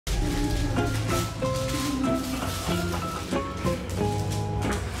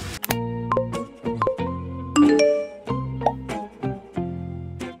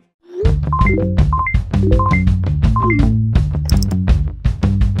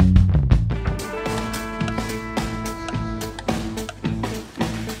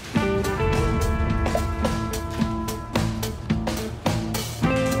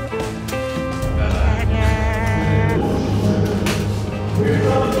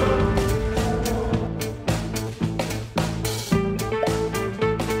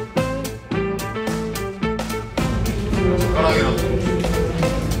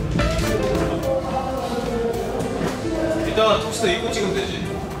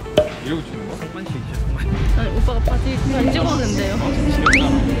이러고 찍는 거야? 상반신이지. 아니 오빠가 바지 잘 찍었는데요.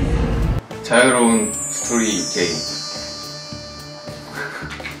 자유로운 스토리 게임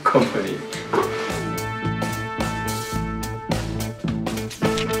컴퍼니.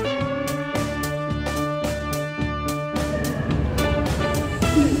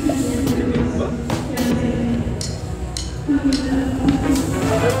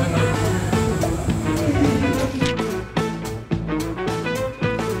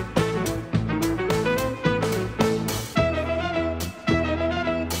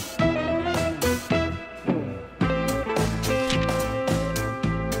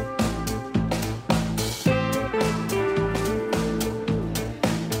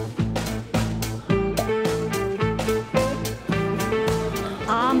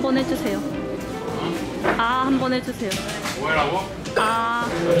 한번 해주세요. 한번 해주세요. 뭐라고? 뭐야?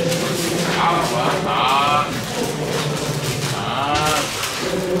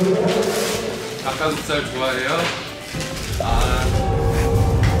 닭가슴살 좋아해요?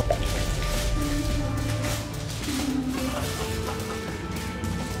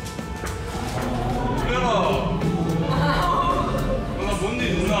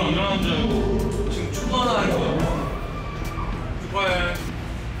 뭔일 누나 일어난 줄 알고 지금 축구하는 거야. 축하해.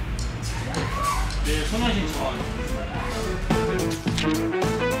 내일 손아신 저